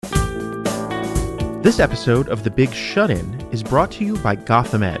This episode of The Big Shut-In is brought to you by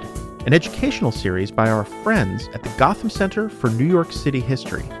Gotham Ed, an educational series by our friends at the Gotham Center for New York City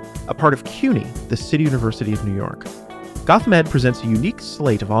History, a part of CUNY, the City University of New York. Gotham Ed presents a unique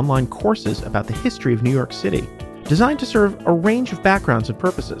slate of online courses about the history of New York City, designed to serve a range of backgrounds and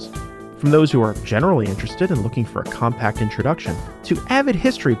purposes, from those who are generally interested and looking for a compact introduction, to avid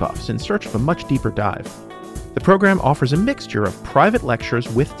history buffs in search of a much deeper dive. The program offers a mixture of private lectures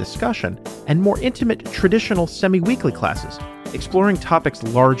with discussion and more intimate traditional semi-weekly classes, exploring topics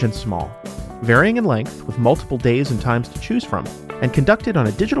large and small, varying in length with multiple days and times to choose from, and conducted on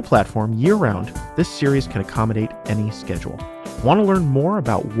a digital platform year-round. This series can accommodate any schedule. Want to learn more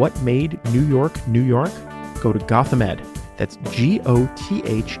about what made New York, New York? Go to Gotham Ed. That's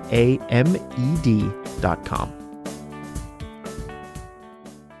GOTHAMED.com.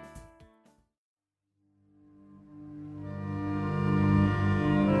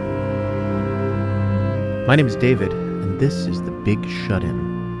 My name is David, and this is The Big Shut-In.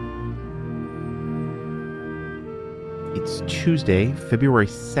 It's Tuesday, February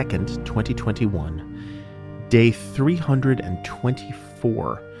 2nd, 2021, day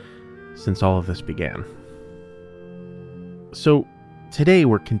 324 since all of this began. So today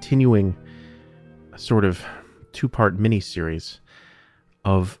we're continuing a sort of two-part mini-series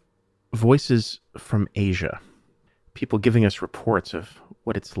of voices from Asia, people giving us reports of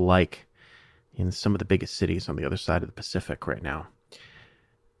what it's like in some of the biggest cities on the other side of the Pacific right now.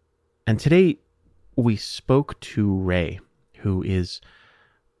 And today we spoke to Ray, who is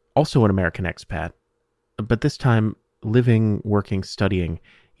also an American expat, but this time living, working, studying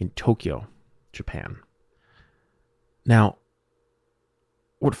in Tokyo, Japan. Now,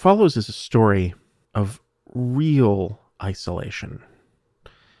 what follows is a story of real isolation.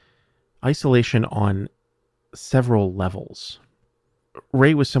 Isolation on several levels.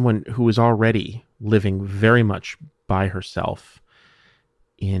 Ray was someone who was already living very much by herself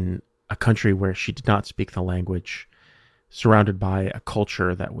in a country where she did not speak the language, surrounded by a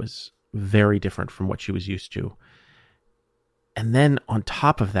culture that was very different from what she was used to. And then on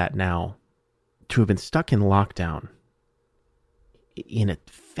top of that now, to have been stuck in lockdown in a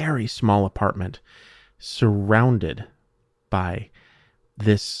very small apartment, surrounded by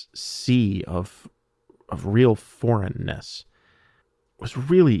this sea of real foreignness, was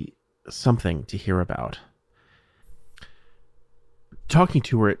really something to hear about. Talking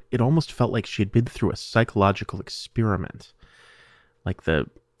to her, it almost felt like she had been through a psychological experiment, like the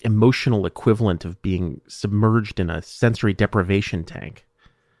emotional equivalent of being submerged in a sensory deprivation tank.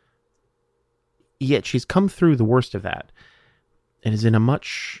 Yet she's come through the worst of that and is in a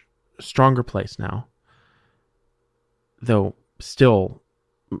much stronger place now, though still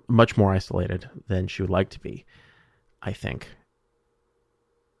much more isolated than she would like to be, I think.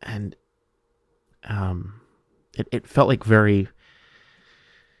 And it felt like it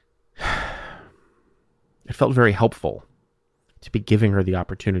felt very helpful to be giving her the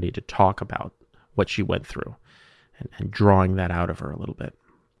opportunity to talk about what she went through and drawing that out of her a little bit,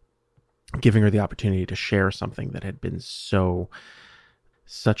 giving her the opportunity to share something that had been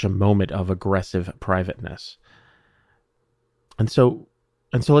such a moment of aggressive privateness. And so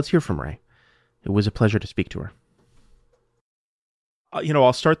let's hear from Ray. It was a pleasure to speak to her.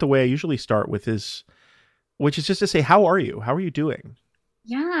 I'll start the way I usually start which is just to say, how are you? How are you doing?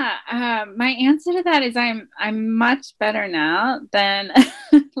 Yeah, my answer to that is I'm much better now than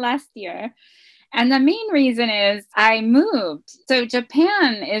last year. And the main reason is I moved. So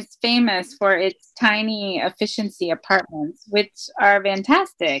Japan is famous for its tiny efficiency apartments, which are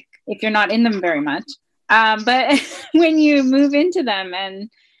fantastic if you're not in them very much. But when you move into them and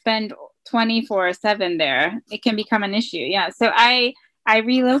spend 24/7 there, it can become an issue. Yeah. So I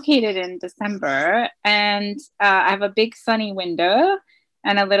relocated in December, and I have a big sunny window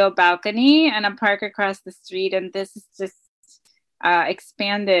and a little balcony and a park across the street. And this has just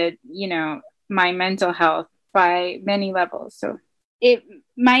expanded, my mental health by many levels. So it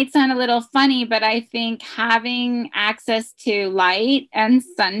might sound a little funny, but I think having access to light and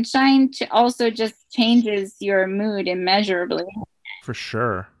sunshine also just changes your mood immeasurably. For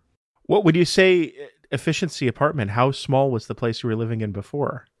sure. What would you say, efficiency apartment? How small was the place you were living in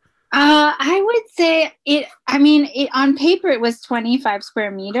before? I would say it on paper it was 25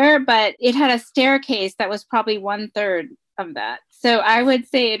 square meter, but it had a staircase that was probably 1/3 of that. So I would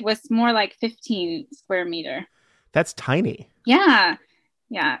say it was more like 15 square meter. That's tiny. Yeah.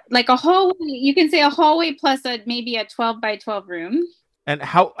 Yeah. Like a hallway, you can say a hallway plus maybe a 12 by 12 room. And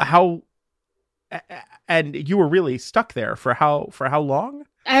and you were really stuck there for how long?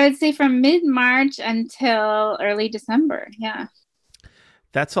 I would say from mid-March until early December. Yeah.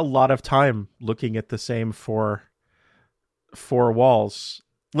 That's a lot of time looking at the same four walls.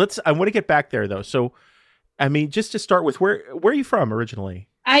 I want to get back there though. So, I mean, just to start with, where are you from originally?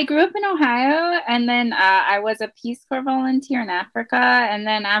 I grew up in Ohio, and then I was a Peace Corps volunteer in Africa. And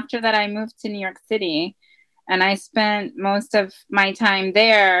then after that, I moved to New York City. And I spent most of my time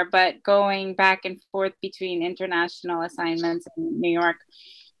there, but going back and forth between international assignments in New York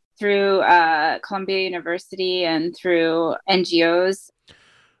through Columbia University and through NGOs.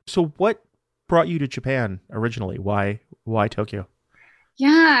 So what brought you to Japan originally? Why Tokyo?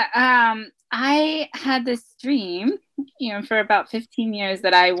 Yeah, I had this dream, for about 15 years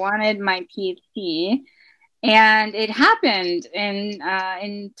that I wanted my PhD. And it happened in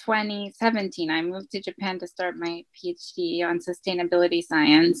 2017. I moved to Japan to start my PhD on sustainability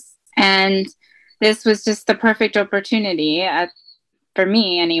science. And this was just the perfect opportunity for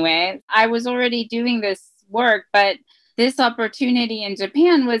me anyway. I was already doing this work, but this opportunity in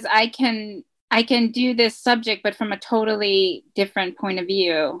Japan was I can do this subject, but from a totally different point of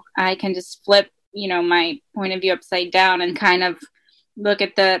view. I can just flip, my point of view upside down and kind of look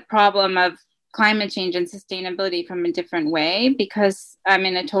at the problem of climate change and sustainability from a different way because I'm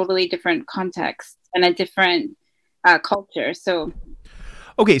in a totally different context and a different culture. So,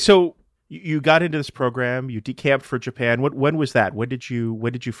 okay, so you got into this program, you decamped for Japan. When was that? When did you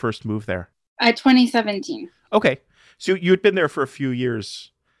first move there? 2017. Okay, so you had been there for a few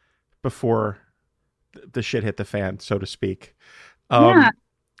years before the shit hit the fan, so to speak. Yeah.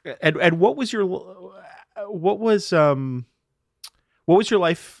 And what was your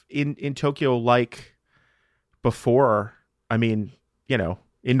life in Tokyo like before? I mean,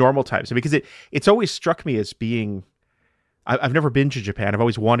 in normal times, because it's always struck me as being. I've never been to Japan. I've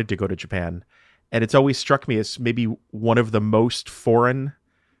always wanted to go to Japan, and it's always struck me as maybe one of the most foreign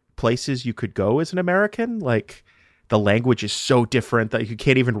places you could go as an American. Like the language is so different that you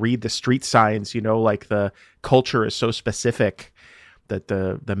can't even read the street signs. Like the culture is so specific. That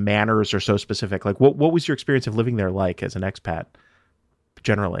the manners are so specific. Like what was your experience of living there like as an expat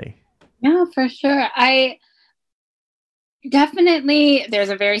generally? Yeah, for sure. I definitely, there's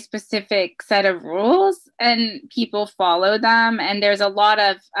a very specific set of rules and people follow them. And there's a lot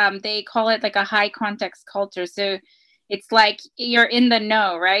of, they call it like a high context culture. So it's like you're in the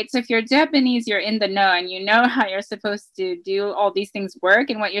know, right? So if you're Japanese, you're in the know and you know how you're supposed to do all these things work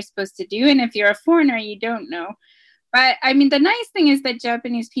and what you're supposed to do. And if you're a foreigner, you don't know. But I mean, the nice thing is that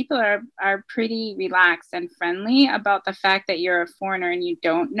Japanese people are pretty relaxed and friendly about the fact that you're a foreigner and you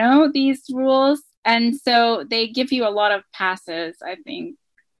don't know these rules. And so they give you a lot of passes, I think,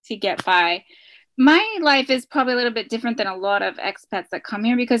 to get by. My life is probably a little bit different than a lot of expats that come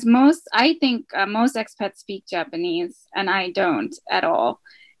here because most expats speak Japanese and I don't at all.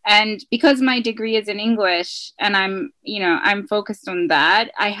 And because my degree is in English and I'm focused on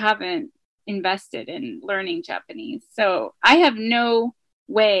that, I haven't invested in learning Japanese. So I have no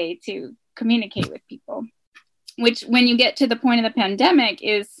way to communicate with people, which when you get to the point of the pandemic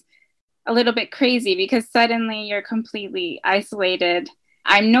is a little bit crazy because suddenly you're completely isolated.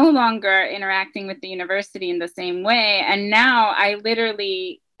 I'm no longer interacting with the university in the same way. And now I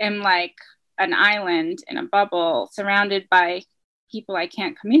literally am like an island in a bubble surrounded by people I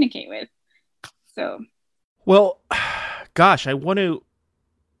can't communicate with. So, well, gosh, I want to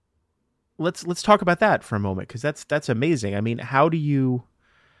let's talk about that for a moment because that's amazing. I mean, how do you?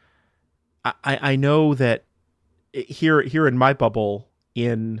 I know that here in my bubble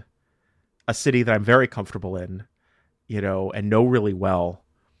in a city that I'm very comfortable in, and know really well.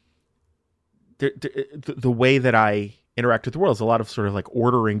 The way that I interact with the world is a lot of sort of like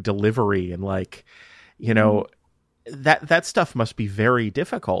ordering delivery and like, that stuff must be very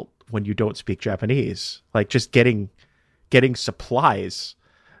difficult when you don't speak Japanese. Like just getting supplies.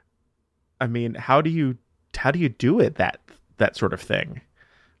 I mean, how do you do it that sort of thing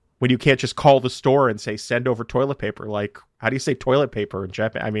when you can't just call the store and say send over toilet paper? Like, how do you say toilet paper in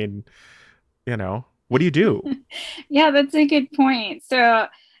Japan? I mean, what do you do? Yeah, that's a good point. So,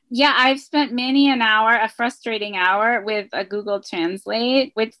 yeah, I've spent many an hour, a frustrating hour with a Google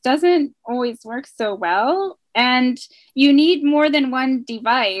Translate, which doesn't always work so well. And you need more than one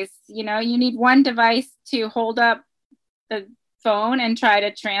device. You need one device to hold up the phone and try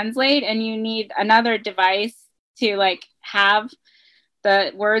to translate, and you need another device to like have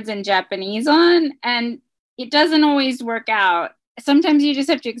the words in Japanese on, and it doesn't always work out. Sometimes you just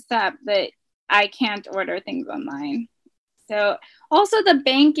have to accept that I can't order things online. So also the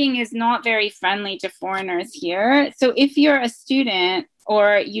banking is not very friendly to foreigners here. So if you're a student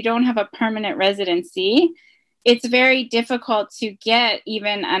or you don't have a permanent residency, it's very difficult to get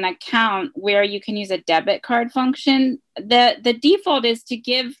even an account where you can use a debit card function. The default is to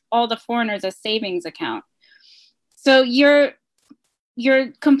give all the foreigners a savings account. So you're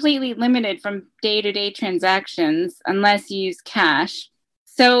completely limited from day-to-day transactions unless you use cash.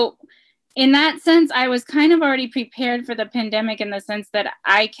 So in that sense, I was kind of already prepared for the pandemic in the sense that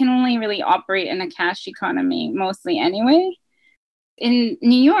I can only really operate in a cash economy mostly anyway. In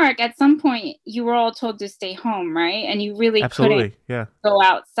New York, at some point, you were all told to stay home, right? And you really couldn't Absolutely. Yeah. go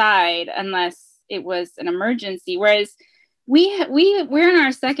outside unless it was an emergency. Whereas we're in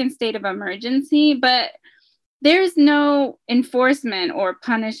our second state of emergency, but there's no enforcement or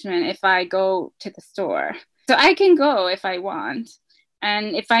punishment if I go to the store. So I can go if I want.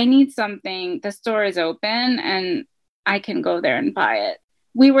 And if I need something, the store is open and I can go there and buy it.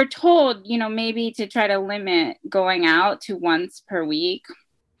 We were told, maybe to try to limit going out to once per week.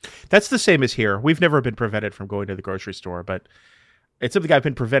 That's the same as here. We've never been prevented from going to the grocery store, but it's something I've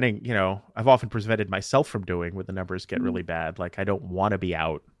been preventing, I've often prevented myself from doing when the numbers get really bad. Like, I don't want to be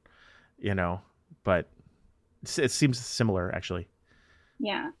out, but it seems similar, actually.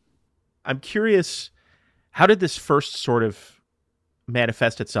 Yeah. I'm curious, how did this first sort of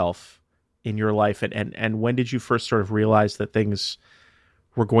manifest itself in your life? And when did you first sort of realize that things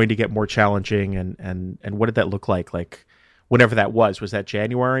were going to get more challenging? And what did that look like? Like, whenever that was that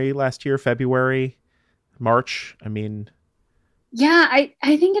January last year, February, March? I mean... Yeah,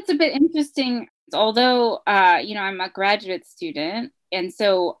 I think it's a bit interesting. Although, I'm a graduate student. And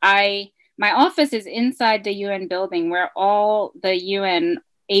so my office is inside the UN building where all the UN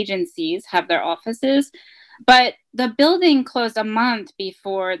agencies have their offices. But the building closed a month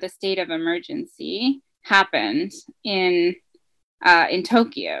before the state of emergency happened in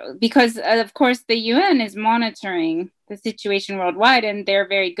Tokyo, because of course the UN is monitoring the situation worldwide, and they're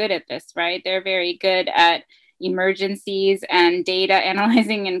very good at this, right? They're very good at emergencies and data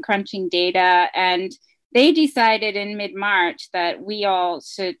analyzing and crunching data. And they decided in mid-March that we all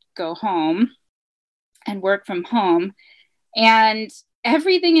should go home and work from home. And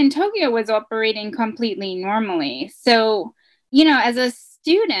everything in Tokyo was operating completely normally. So, as a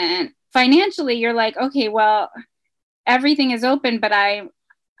student, financially, you're like, okay, well, everything is open, but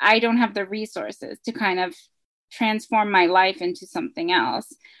I don't have the resources to kind of transform my life into something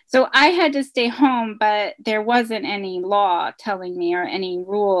else. So I had to stay home, but there wasn't any law telling me or any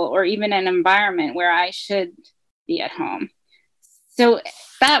rule or even an environment where I should be at home. So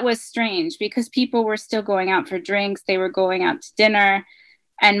that was strange because people were still going out for drinks. They were going out to dinner,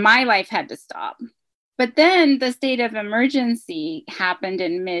 and my life had to stop. But then the state of emergency happened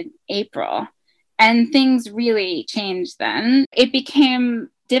in mid-April, and things really changed then. It became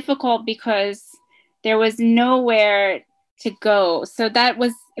difficult because there was nowhere to go. So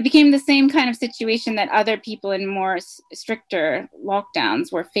it became the same kind of situation that other people in more stricter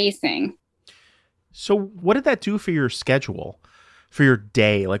lockdowns were facing. So what did that do for your schedule, for your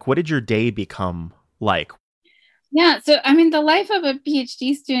day? Like, what did your day become like? Yeah. So, I mean, the life of a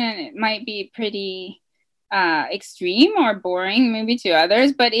PhD student might be pretty extreme or boring, maybe to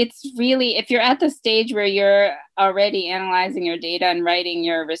others, but it's really, if you're at the stage where you're already analyzing your data and writing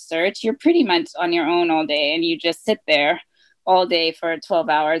your research, you're pretty much on your own all day, and you just sit there all day for 12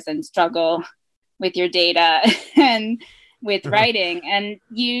 hours and struggle with your data and with writing. And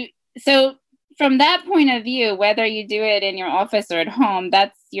so from that point of view, whether you do it in your office or at home,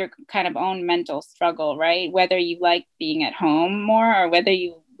 that's your kind of own mental struggle, right? Whether you like being at home more or whether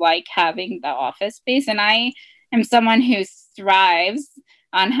you like having the office space. And I am someone who thrives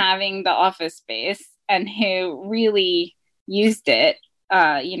on having the office space and who really used it,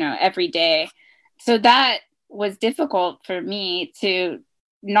 every day. So that was difficult for me to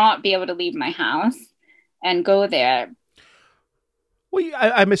not be able to leave my house and go there. Well,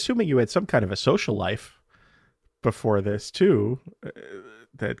 I'm assuming you had some kind of a social life before this too,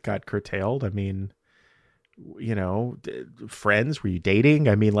 that got curtailed. I mean, friends, were you dating?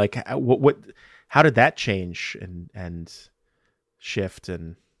 I mean, like, how did that change and shift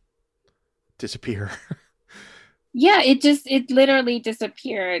and disappear? Yeah, it literally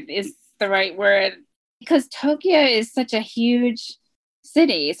disappeared is the right word, because Tokyo is such a huge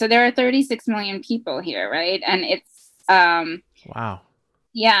city. So there are 36 million people here, right? And it's wow.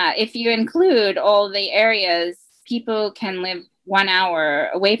 Yeah, if you include all the areas, people can live 1 hour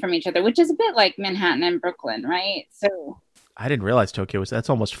away from each other, which is a bit like Manhattan and Brooklyn, right? So I didn't realize that's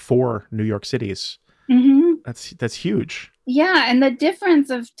almost 4 New York cities. Mm-hmm. That's huge. Yeah, and the difference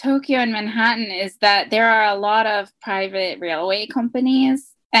of Tokyo and Manhattan is that there are a lot of private railway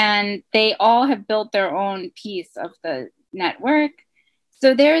companies, and they all have built their own piece of the network.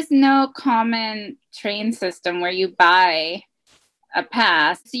 So there's no common train system where you buy a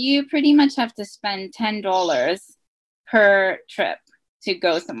pass. So you pretty much have to spend $10 per trip to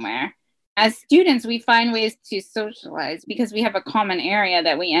go somewhere. As students, we find ways to socialize because we have a common area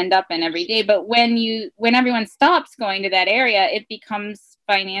that we end up in every day. But when everyone stops going to that area, it becomes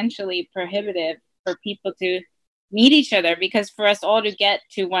financially prohibitive for people to meet each other, because for us all to get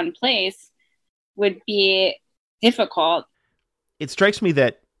to one place would be difficult. It strikes me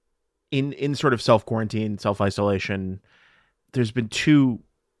that in sort of self-quarantine, self-isolation, there's been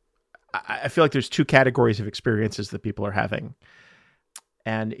I feel like there's two categories of experiences that people are having.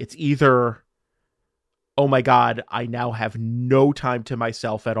 And it's either, oh my God, I now have no time to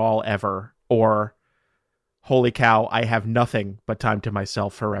myself at all ever, or holy cow, I have nothing but time to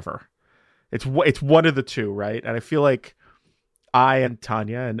myself forever. It's one of the two, right? And I feel like I and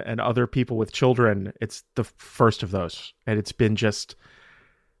Tanya and other people with children, it's the first of those. And it's been just,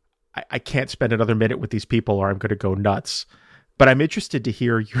 I can't spend another minute with these people or I'm going to go nuts. But I'm interested to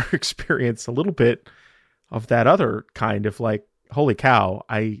hear your experience a little bit of that other kind of like, holy cow,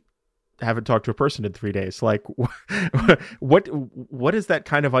 I haven't talked to a person in 3 days. Like, what is that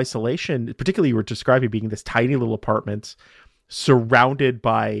kind of isolation? Particularly, you were describing being in this tiny little apartment surrounded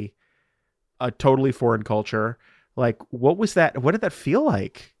by a totally foreign culture. Like, what was that? What did that feel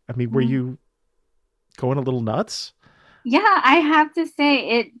like? I mean, were you going a little nuts? Yeah, I have to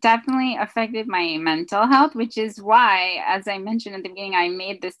say it definitely affected my mental health, which is why, as I mentioned at the beginning, I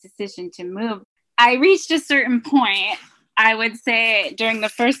made this decision to move. I reached a certain point, I would say, during the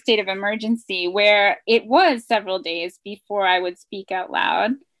first state of emergency, where it was several days before I would speak out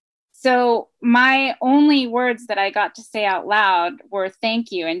loud. So my only words that I got to say out loud were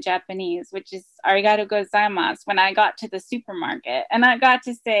thank you in Japanese, which is arigato gozaimasu, when I got to the supermarket. And I got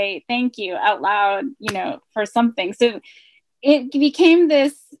to say thank you out loud, for something. So it became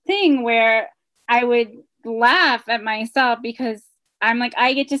this thing where I would laugh at myself because I'm like,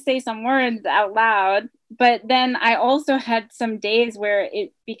 I get to say some words out loud. But then I also had some days where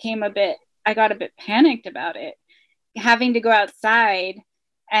it became I got a bit panicked about it, having to go outside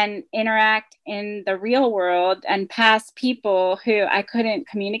and interact in the real world and pass people who I couldn't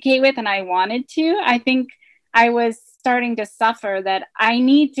communicate with and I wanted to. I think I was starting to suffer that I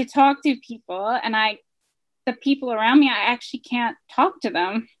need to talk to people, and the people around me, I actually can't talk to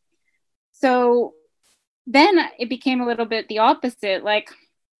them. So then it became a little bit the opposite. Like,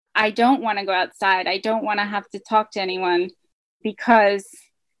 I don't want to go outside. I don't want to have to talk to anyone because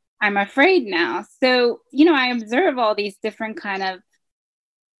I'm afraid now. So, I observe all these different kind of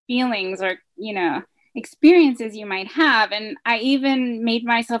feelings or, experiences you might have. And I even made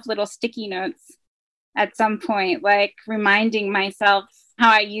myself little sticky notes at some point, like reminding myself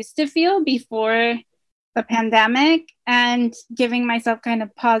how I used to feel before the pandemic and giving myself kind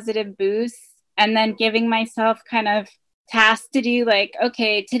of positive boosts, and then giving myself kind of tasks to do, like,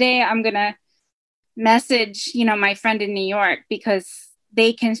 okay, today I'm going to message, my friend in New York because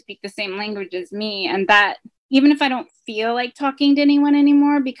they can speak the same language as me. And that, even if I don't feel like talking to anyone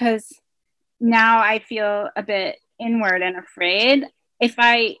anymore, because now I feel a bit inward and afraid, if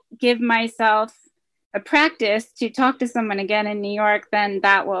I give myself a practice to talk to someone again in New York, then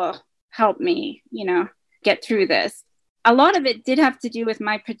that will help me, get through this. A lot of it did have to do with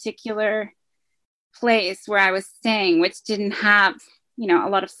my particular place where I was staying, which didn't have, a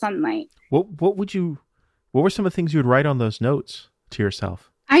lot of sunlight. What were some of the things you would write on those notes to yourself?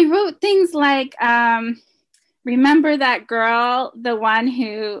 I wrote things like, remember that girl, the one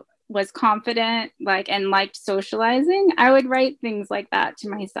who was confident, and liked socializing. I would write things like that to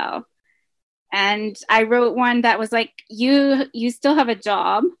myself. And I wrote one that was like, you still have a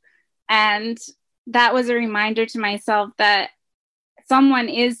job. And that was a reminder to myself that someone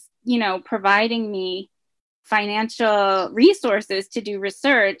is, providing me financial resources to do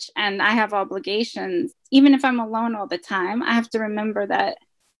research, and I have obligations. Even if I'm alone all the time, I have to remember that,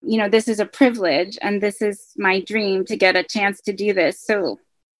 this is a privilege and this is my dream to get a chance to do this. So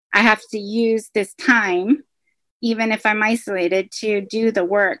I have to use this time, even if I'm isolated, to do the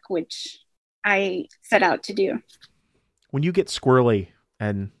work which I set out to do. When you get squirrely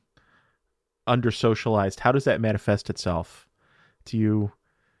and under-socialized, how does that manifest itself? Do you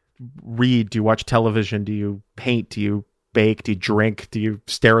read? Do you watch television? Do you paint? Do you bake? Do you drink? Do you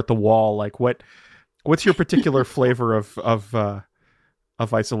stare at the wall? Like, what's your particular flavor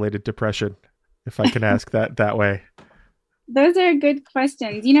of isolated depression, if I can ask that way? Those are good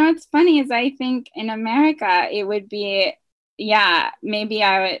questions. What's funny is I think in America it would be, maybe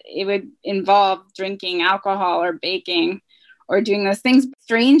it would involve drinking alcohol or baking or doing those things.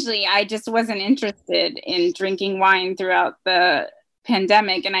 Strangely, I just wasn't interested in drinking wine throughout the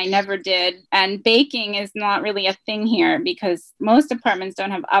pandemic, and I never did. And baking is not really a thing here because most apartments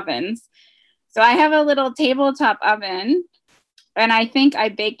don't have ovens. So I have a little tabletop oven, and I think I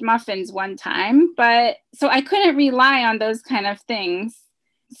baked muffins one time, but so I couldn't rely on those kind of things.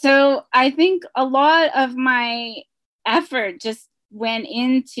 So I think a lot of my effort just went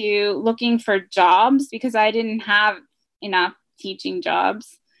into looking for jobs because I didn't have enough teaching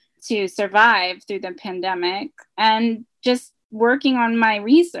jobs to survive through the pandemic, and just working on my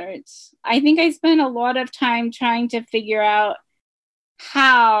research. I think I spent a lot of time trying to figure out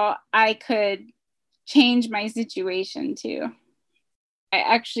how I could change my situation too. I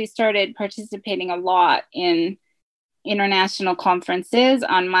actually started participating a lot in international conferences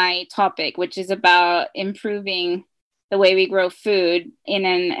on my topic, which is about improving the way we grow food in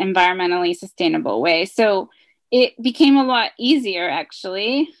an environmentally sustainable way. So it became a lot easier,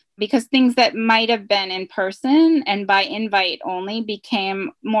 actually, because things that might have been in person and by invite only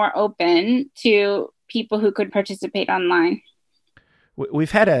became more open to people who could participate online.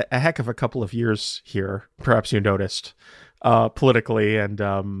 We've had a heck of a couple of years here, perhaps you noticed, politically and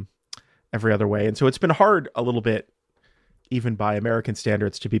every other way. And so it's been hard a little bit, even by American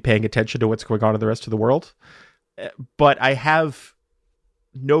standards, to be paying attention to what's going on in the rest of the world. But I have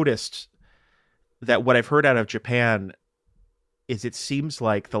noticed that what I've heard out of Japan is it seems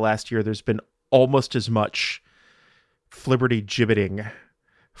like the last year there's been almost as much flibberty gibbeting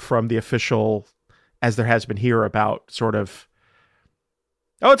from the official as there has been here about sort of,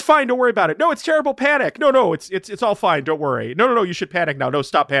 oh, it's fine, don't worry about it. No, it's terrible, panic. No, it's all fine, don't worry. No, you should panic now. No,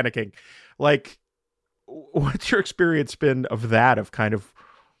 stop panicking. Like, what's your experience been of that, of kind of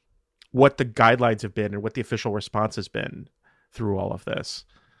what the guidelines have been and what the official response has been through all of this?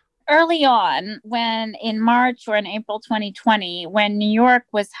 Early on, when in March or in April 2020, when New York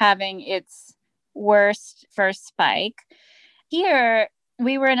was having its worst first spike, here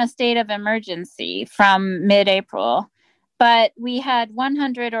we were in a state of emergency from mid-April, but we had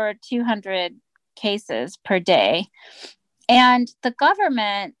 100 or 200 cases per day. And the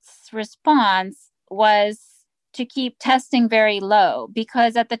government's response was to keep testing very low,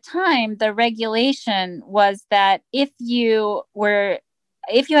 because at the time, the regulation was that if you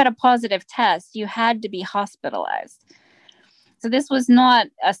had a positive test, you had to be hospitalized. So this was not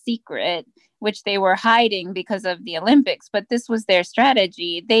a secret, which they were hiding because of the Olympics, but this was their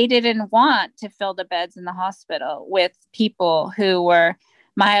strategy. They didn't want to fill the beds in the hospital with people who were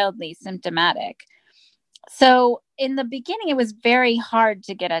mildly symptomatic. So in the beginning, it was very hard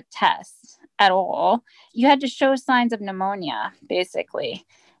to get a test at all. You had to show signs of pneumonia, basically,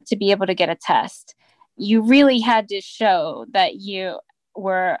 to be able to get a test. You really had to show that you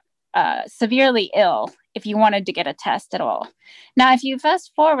were severely ill if you wanted to get a test at all. Now, if you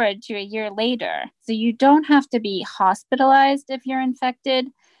fast forward to a year later, so you don't have to be hospitalized if you're infected,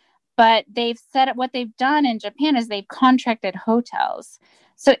 but what they've done in Japan is they've contracted hotels.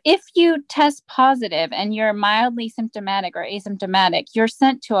 So if you test positive and you're mildly symptomatic or asymptomatic, you're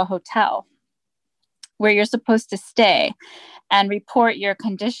sent to a hotel where you're supposed to stay and report your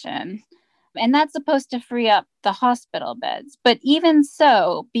condition. And that's supposed to free up the hospital beds. But even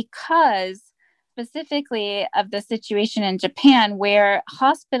so, because specifically of the situation in Japan, where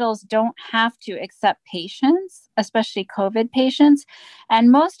hospitals don't have to accept patients, especially COVID patients,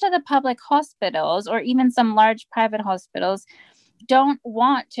 and most of the public hospitals, or even some large private hospitals, don't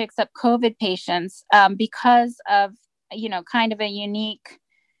want to accept COVID patients because of, kind of a unique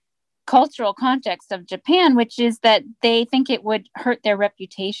cultural context of Japan, which is that they think it would hurt their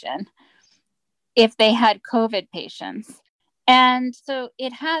reputation if they had COVID patients. And so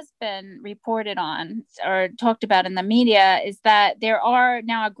it has been reported on or talked about in the media is that there are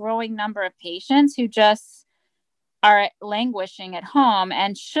now a growing number of patients who just are languishing at home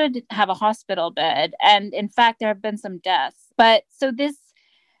and should have a hospital bed. And in fact, there have been some deaths. But so this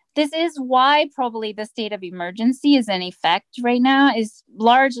is why probably the state of emergency is in effect right now, is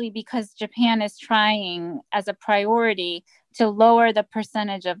largely because Japan is trying as a priority to lower the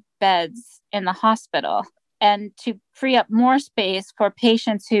percentage of beds in the hospital and to free up more space for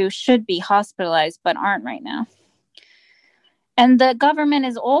patients who should be hospitalized but aren't right now. And the government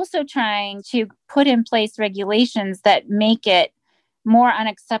is also trying to put in place regulations that make it more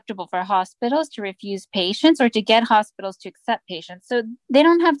unacceptable for hospitals to refuse patients or to get hospitals to accept patients. So they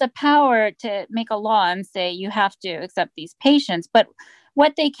don't have the power to make a law and say you have to accept these patients. But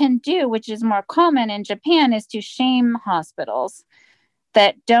what they can do, which is more common in Japan, is to shame hospitals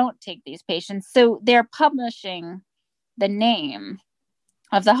that don't take these patients. So they're publishing the name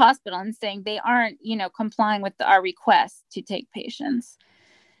of the hospital and saying they aren't, complying with our request to take patients.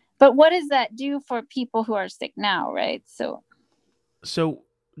 But what does that do for people who are sick now, right? So So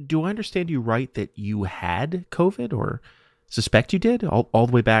do I understand you right that you had COVID or suspect you did all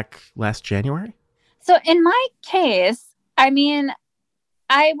the way back last January? So in my case, I mean,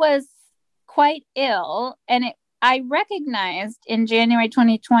 I was quite ill, and I recognized in January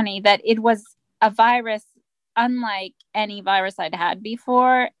 2020 that it was a virus unlike any virus I'd had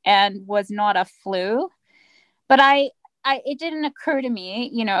before and was not a flu. But it didn't occur to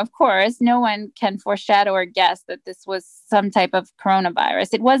me, of course, no one can foreshadow or guess that this was some type of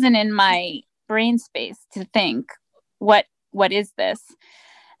coronavirus. It wasn't in my brain space to think, what is this?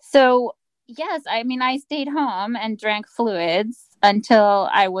 So, yes, I mean, I stayed home and drank fluids until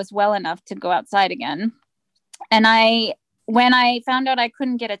I was well enough to go outside again. And when I found out I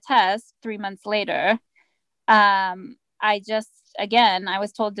couldn't get a test 3 months later, I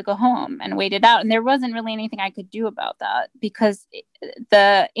was told to go home and wait it out. And there wasn't really anything I could do about that because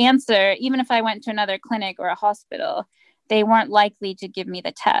the answer, even if I went to another clinic or a hospital, they weren't likely to give me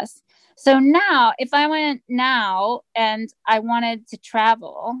the test. So now, if I went now and I wanted to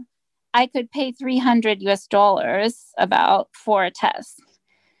travel, I could pay $300 about for a test.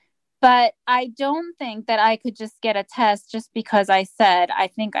 But I don't think that I could just get a test just because I said I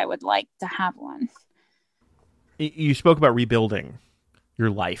think I would like to have one. You spoke about rebuilding your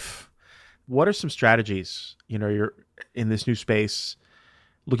life. What are some strategies? You're in this new space,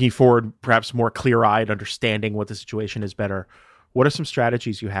 looking forward, perhaps more clear-eyed, understanding what the situation is better. What are some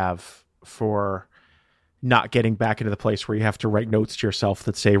strategies you have for not getting back into the place where you have to write notes to yourself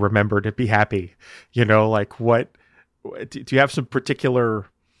that say, remember to be happy? What do you have some particular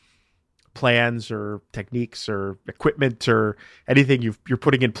plans or techniques or equipment or anything you're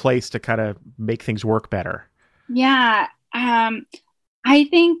putting in place to kind of make things work better? Yeah, I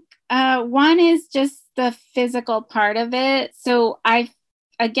think one is just the physical part of it. So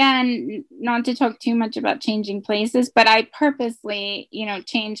again, not to talk too much about changing places, but I purposely,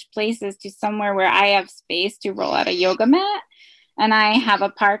 changed places to somewhere where I have space to roll out a yoga mat and I have a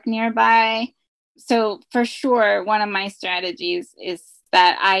park nearby. So for sure, one of my strategies is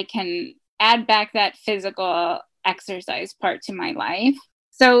that I can add back that physical exercise part to my life.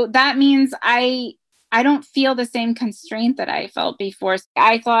 So that means I don't feel the same constraint that I felt before.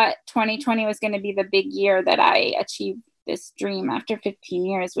 I thought 2020 was going to be the big year that I achieved this dream after 15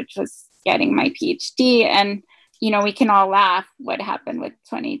 years, which was getting my Ph.D. And, we can all laugh what happened with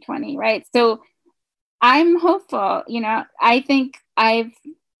 2020, right? So I'm hopeful. I think I'm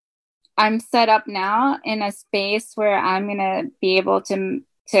set up now in a space where I'm going to be able to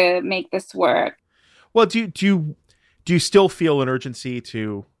make this work. Well, do you still feel an urgency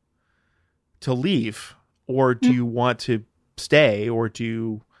to leave, or do you want to stay, or do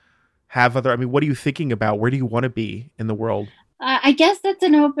you have other, what are you thinking about? Where do you want to be in the world? I guess that's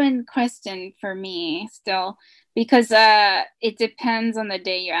an open question for me still, because it depends on the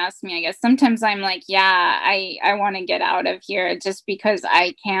day you ask me. I guess sometimes I'm like, yeah, I want to get out of here just because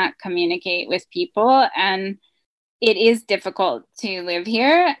I can't communicate with people. And it is difficult to live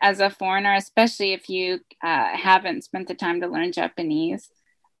here as a foreigner, especially if you haven't spent the time to learn Japanese.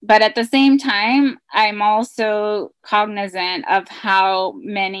 But at the same time, I'm also cognizant of how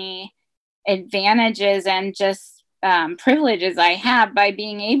many advantages and just privileges I have by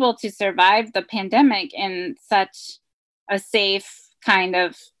being able to survive the pandemic in such a safe kind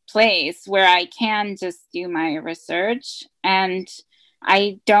of place where I can just do my research. And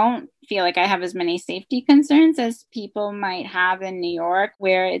I don't feel like I have as many safety concerns as people might have in New York,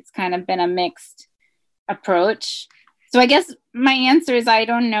 where it's kind of been a mixed approach. So I guess my answer is I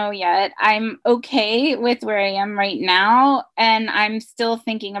don't know yet. I'm okay with where I am right now, and I'm still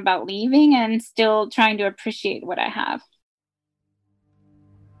thinking about leaving and still trying to appreciate what I have.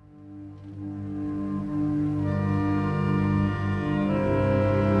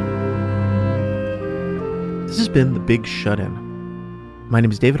 This has been The Big Shut-In. My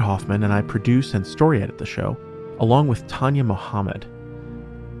name is David Hoffman, and I produce and story edit the show, along with Tanya Mohammed.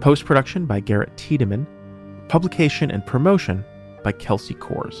 Post-production by Garrett Tiedemann. Publication and promotion by Kelsey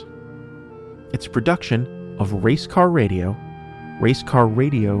Kors. It's a production of Racecar Radio,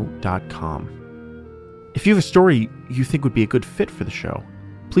 racecarradio.com. If you have a story you think would be a good fit for the show,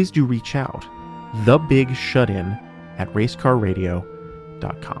 please do reach out.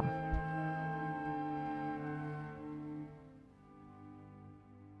 TheBigShutIn@racecarradio.com.